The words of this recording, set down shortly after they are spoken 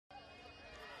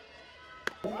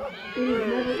It is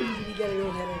never easy to get a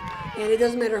no-hitter, and it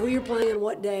doesn't matter who you're playing on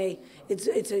what day. It's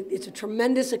a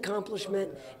tremendous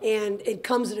accomplishment, and it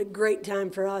comes at a great time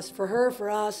for us, for her, for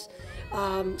us.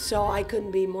 So I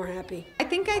couldn't be more happy. I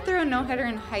think I threw a no-hitter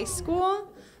in high school,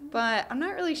 but I'm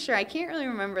not really sure. I can't really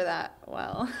remember that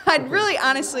well. I really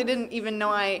honestly didn't even know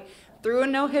I threw a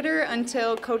no-hitter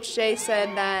until Coach Jay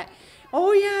said that,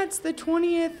 oh yeah, it's the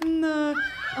 20th in the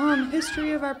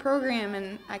history of our program.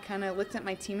 And I kind of looked at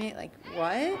my teammate like,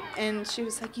 what? And she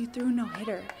was like, you threw a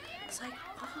no-hitter. It's like,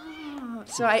 oh.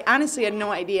 So I honestly had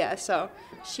no idea. So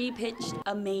she pitched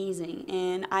amazing,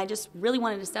 and I just really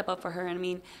wanted to step up for her. And I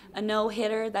mean, a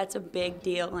no-hitter, that's a big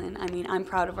deal. And I mean, I'm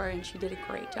proud of her, and she did a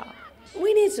great job.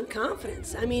 We need some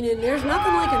confidence. I mean, and there's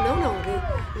nothing like a no-no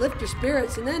to lift your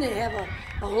spirits, and then to have a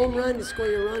home run to score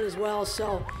your run as well.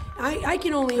 So I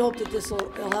can only hope that this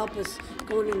will help us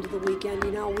going into the weekend.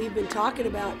 You know, we've been talking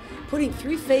about putting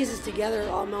 3 phases together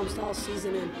almost all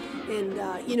season,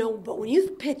 and you know, but when you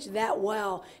pitch that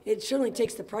well, it certainly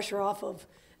takes the pressure off of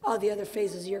all the other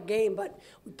phases of your game. But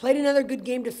we played another good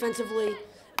game defensively.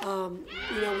 You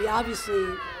know, we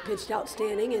obviously pitched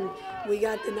outstanding, and we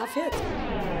got enough hits.